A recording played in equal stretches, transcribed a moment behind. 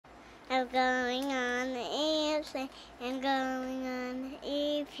I'm going on the airplane. I'm going on the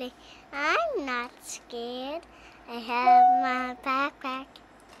airplane. I'm not scared. I have my backpack.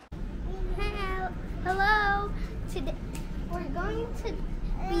 Hello. Today we're going to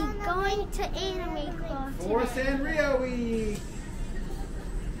be going to Anime Club For Sanrio week.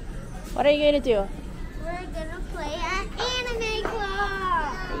 What are you gonna do? We're gonna play at Anime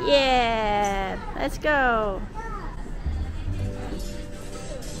Club. Yeah, let's go.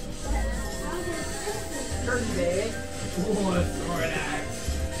 Turkey Day.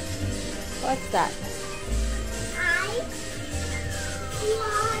 What's that?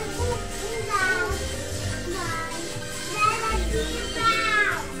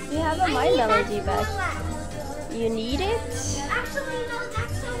 You have a My Melody bag. You need it? Actually, no,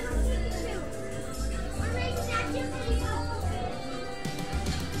 that's so much too. Or maybe that's just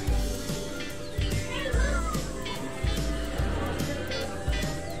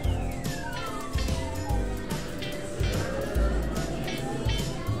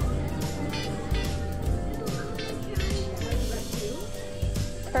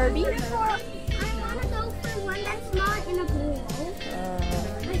Kirby? I want to go for one that's not in a bowl. I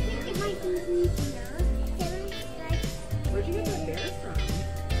think it might be easier. Where'd you get that bear from?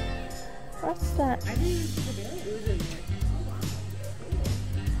 What's that? I didn't even see the bear. It was in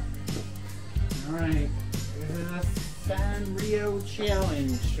there. Alright. This is a Sanrio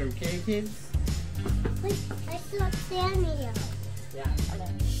challenge, okay kids? Wait, I saw Sanrio. Yeah.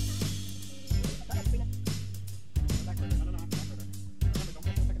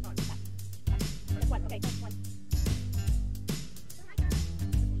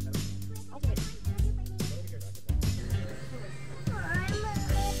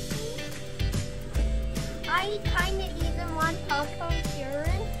 I kind of either want popcorn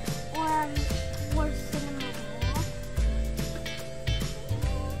urine or cinnamon roll.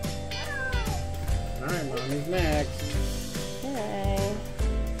 Alright, Mommy's next. Okay.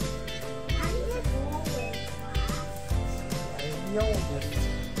 How do you go with The oldest.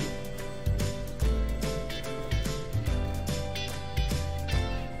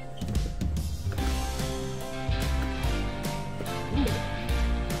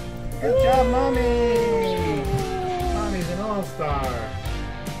 Good job, Mommy! Mommy's an all-star.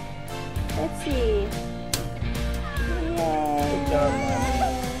 Let's see. Yay. Good job, Mommy.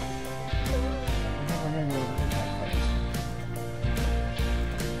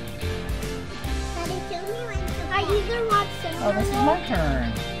 Daddy, tell me when to I either want cinnamon Oh, this is my turn.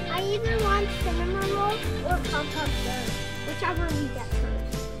 I either want cinnamon roll or pop-up third. Whichever we get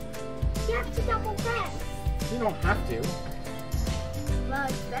first. You have to double press. You don't have to. Well,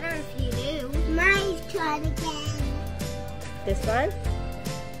 it's better if you do. My turn again. This one?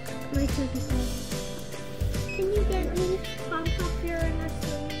 My turn again. Can you get me pop-up here in a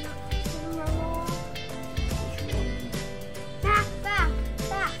cinnamon roll?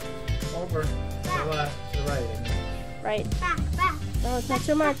 Back. Over. To the left, to the right. Right. Back. No, it's not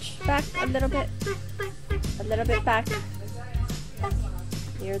too much. Back a little bit. A little bit back.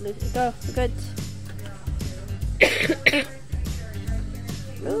 You're losing. Go. Good.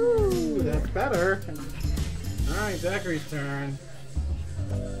 Ooh, that's better. Alright, Zachary's turn.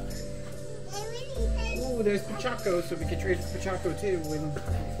 Ooh, there's Pachaco, so we can trade for Pachaco too if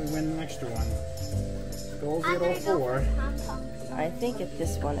we win the extra one. Goals at all four. I think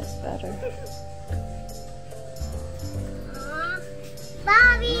this one is better.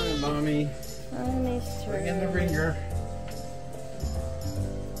 Bobby! Alright, Mommy. Mommy's Bring in the turn. ringer.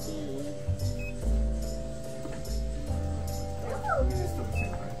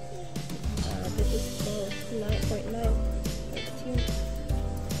 This is close. 9.9. 13.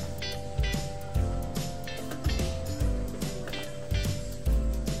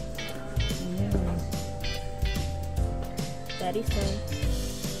 Daddy's turn.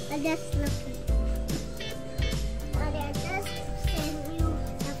 I just looked. Daddy, I just sent you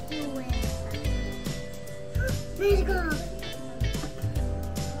a few words. Let's go.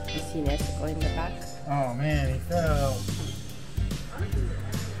 You see Ness going in the back? Oh man, he fell.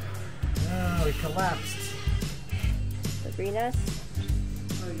 Oh, he collapsed. Sabrina's.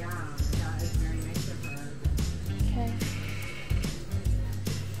 Oh yeah, it's very nice of her. Okay.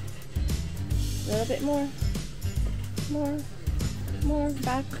 A little bit more. More.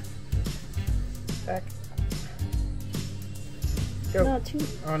 Back. Back. Go. No, too.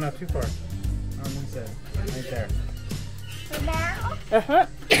 Oh, not too far. On this side. Right there. Now? Uh-huh.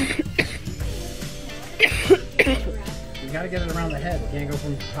 You gotta get it around the head. You can't go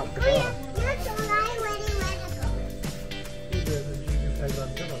from top to bottom. That's what I already went ago. You just have on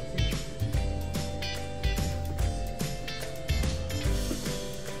pillows.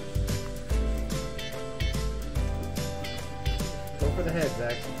 for the head,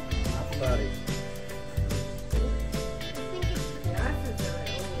 Zach. Not the body. Yes, it's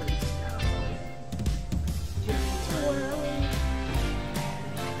very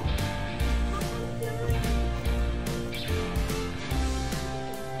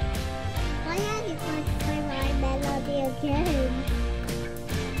Why are you going to play my melody again?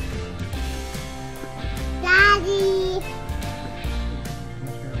 Daddy!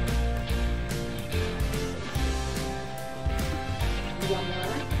 You want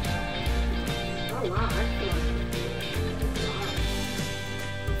more? Oh wow, excellent.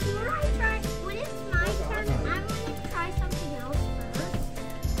 Before I try, when it's my turn, I want to try something else first.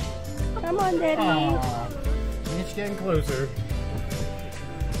 Come on, Daddy. Aww. Each getting closer.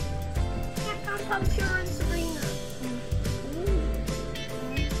 Come Pure and Sabrina.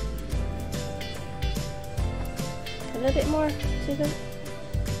 A little bit more to the.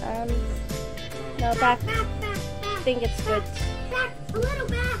 No, back. I think it's good. Back, a little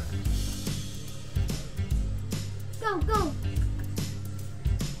back. Go, go.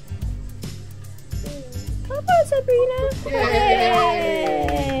 Come on, Sabrina. Yay!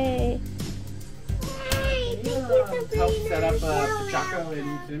 Yay! Hey, thank you, Sabrina. Help set up Pachaco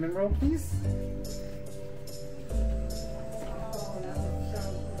and cinnamon roll, please.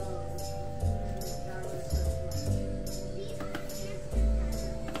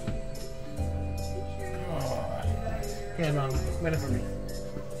 Okay, Mom, wait for me.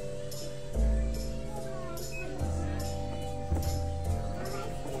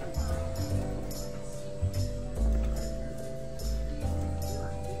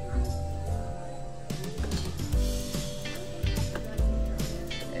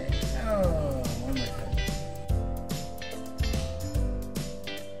 Oh, wonderful.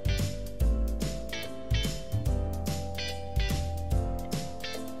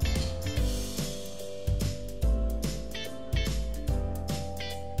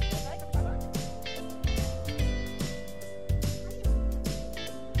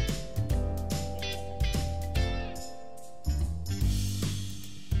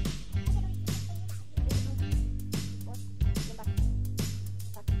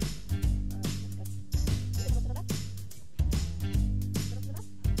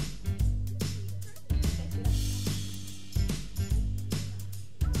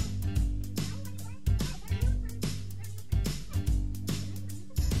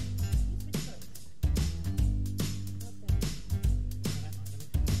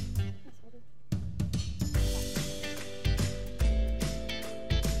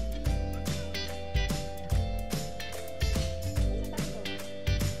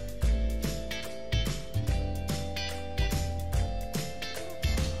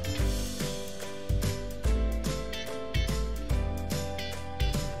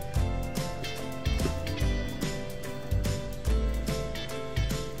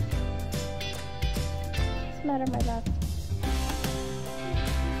 What's the matter, my love?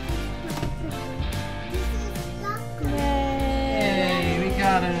 Hey, we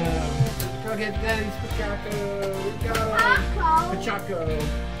got him. Go get Daddy's Pachaco. We got him. Pachaco.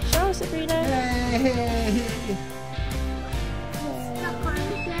 Show, Sabrina. Hey.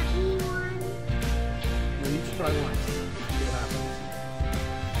 We each try once. See what happens.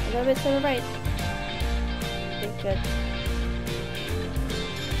 A little bit to the right. Okay, good.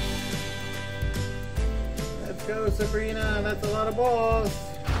 Let's go, Sabrina. That's a lot of balls.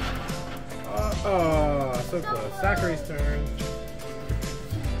 Oh, so close. Zachary's turn.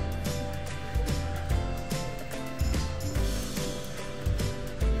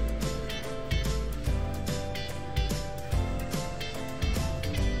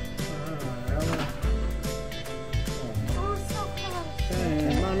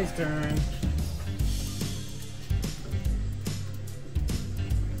 Okay, Mommy's turn.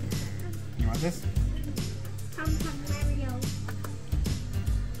 You want this?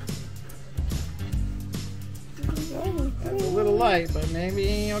 That's a little light, but maybe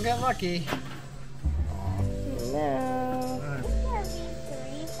you'll get lucky. No.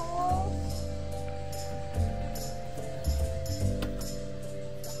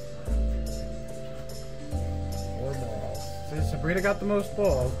 Four balls. So Sabrina got the most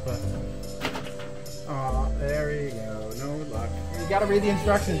balls, but oh, there you go. No luck. You gotta read the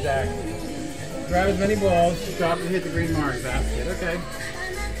instructions, Zach. Grab as many balls, drop and hit the green mark. That's it. Okay.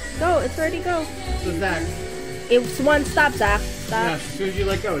 Go, it's ready to go. So Zach, It's one stop, Zach. Stop. yeah, as soon as you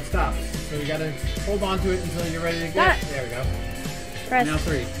let go, it stops. So you gotta hold on to it until you're ready to go. Got it. There we go. Press. Now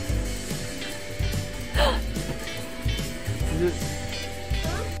 3. Is it-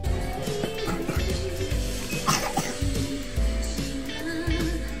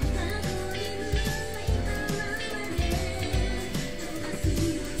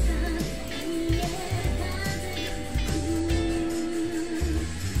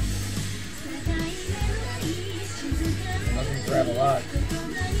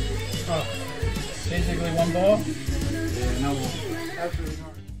 Oh, basically one ball? Yeah, no ball. That's really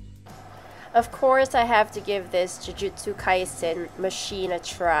hard. Of course, I have to give this Jujutsu Kaisen machine a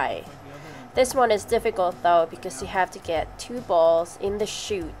try. This one is difficult though because you have to get 2 balls in the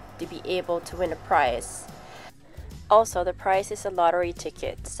chute to be able to win a prize. Also, the prize is a lottery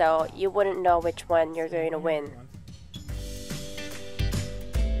ticket, so you wouldn't know which one you're going to win.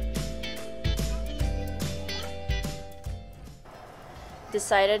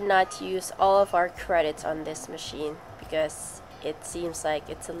 Decided not to use all of our credits on this machine because it seems like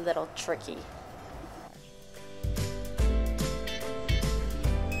it's a little tricky.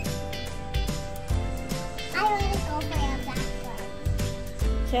 I want to go for a backwards.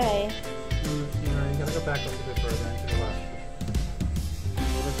 Okay. You gotta go back a little bit further and to the left. A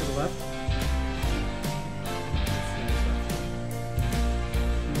little bit to the left.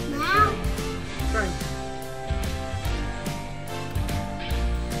 Now, Try.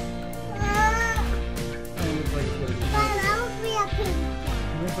 It looks like it's gonna be hard. that would be a pink one.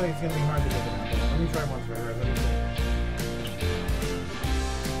 It looks like it's gonna be hard to get it out. Let me try one for her. Let me see.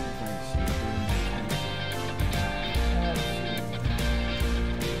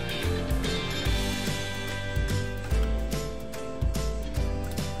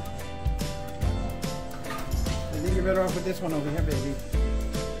 I think you're better off with this one over here, baby.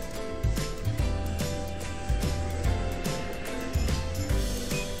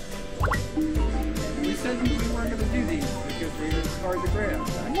 We said we weren't going to do these because we were hard to grab.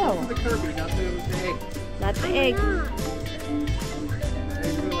 No. The Kirby, not the egg. Not the egg.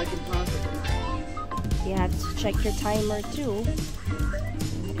 Eggs are like impossible. You have to check your timer too.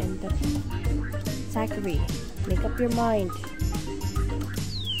 And Zachary, make up your mind.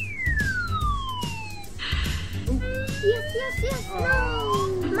 Yes, no!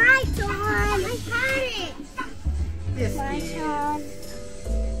 My turn! I had it! Yes, My dear. turn.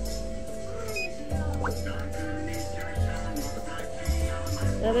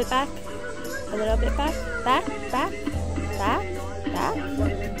 A little bit back. A little bit back. Back, back, back, back.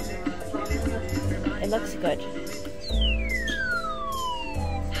 It looks good.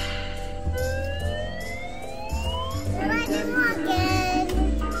 Not again.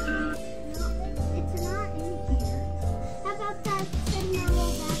 It's not in here. How about that Sanrio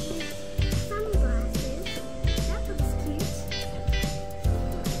bag with sunglasses? That looks cute.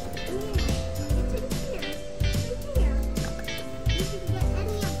 Yeah, it's in here. In here. You can get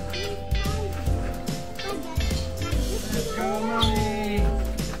any of these prizes. Let's go, Mommy.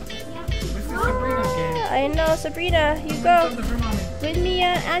 This is Sabrina's game. I know, Sabrina, you Something go. for Mommy. With me,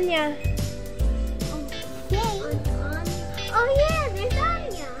 Anya. Oh yeah, there's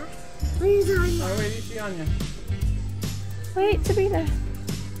Anya. Where's Anya? Oh, wait, you see Anya. Wait, Sabrina.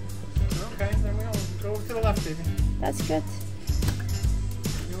 Okay, then we'll go to the left, baby. That's good.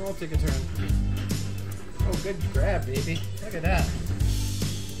 You will take a turn. Oh, good grab, baby. Look at that.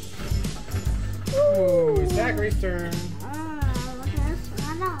 Ooh, Zachary's turn. Oh, there's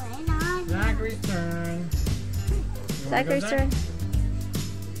one. Zachary's turn. You wanna go, Zachary's Zach? turn.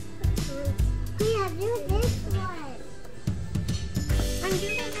 Yeah, do this one. I'm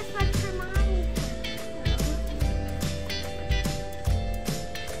doing this one for Mommy.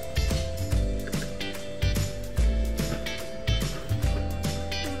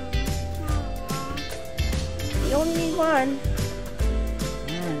 You only need one.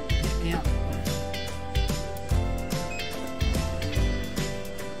 Alright, yeah.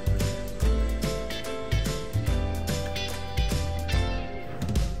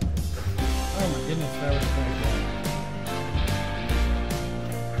 Oh my goodness, that was very good.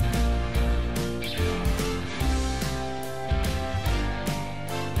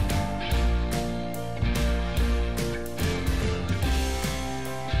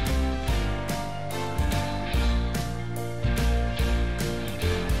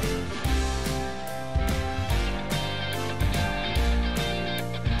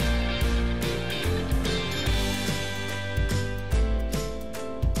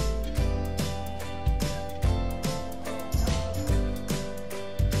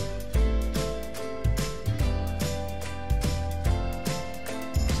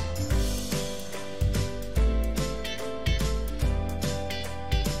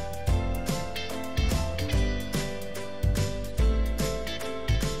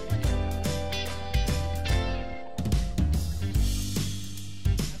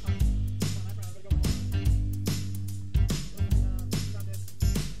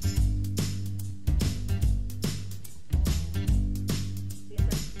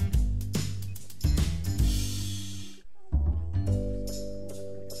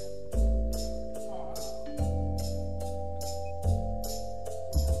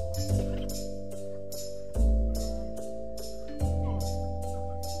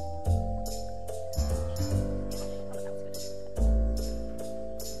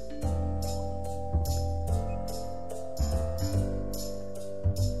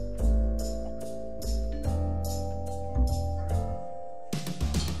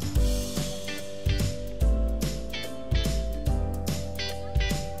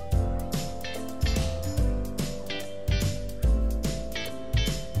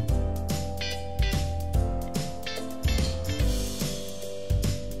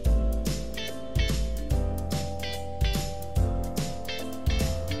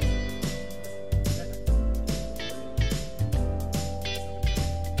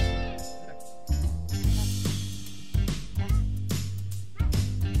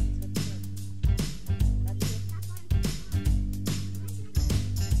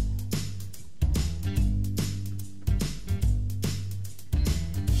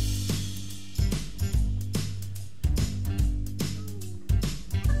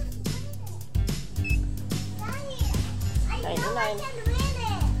 Number 9.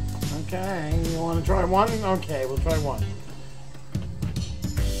 Okay, you want to try one? Okay, we'll try one.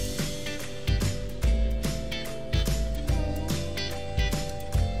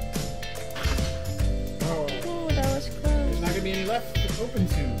 Oh, Oh, that was close. there's not going to be any left to open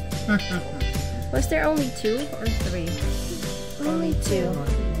soon. Was there only 2 or 3? Only 2. One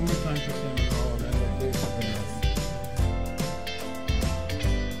more time for cinnamon roll, and then we'll do something else.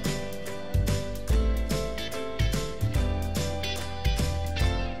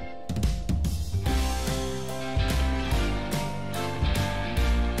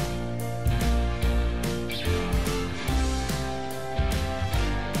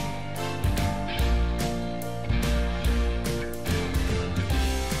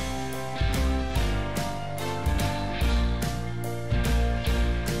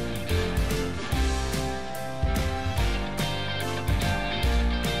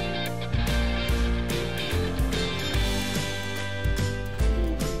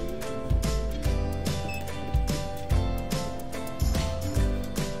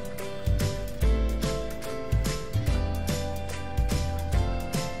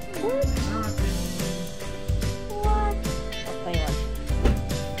 What? I'll play one.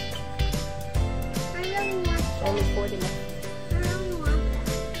 Only 40 left.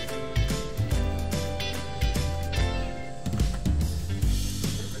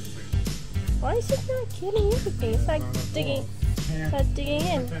 Why is it not getting everything? It's like digging. It's like digging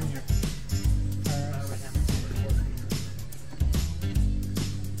in.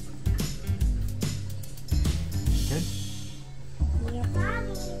 Good? Yeah.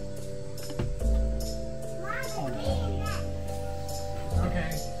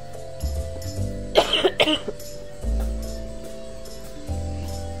 Okay.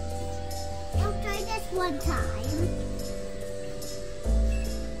 I'll try this one time.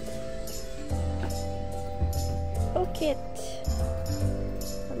 Hook it.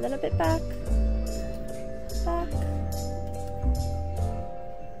 A little bit back. Back.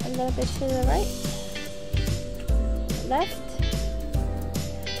 A little bit to the right. Left.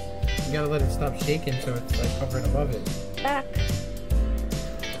 You gotta let it stop shaking so it's like hovering above it. Back.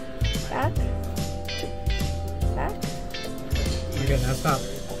 Back. Back. You're good, now stop.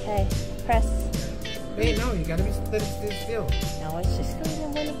 Okay. Press. Wait, no, you gotta let it stay still. Now it's just going,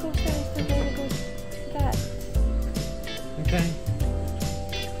 and when it goes there, it's still going to go to that. Okay.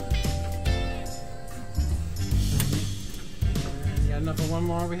 You got enough of one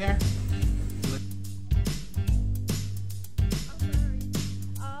more over here?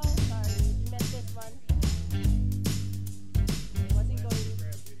 Oh, sorry. You missed this one. It wasn't going.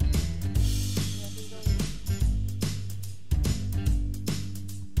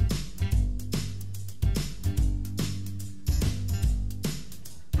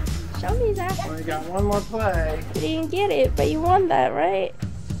 Show me, Zach. Well, you got one more play. You didn't get it, but you won that, right?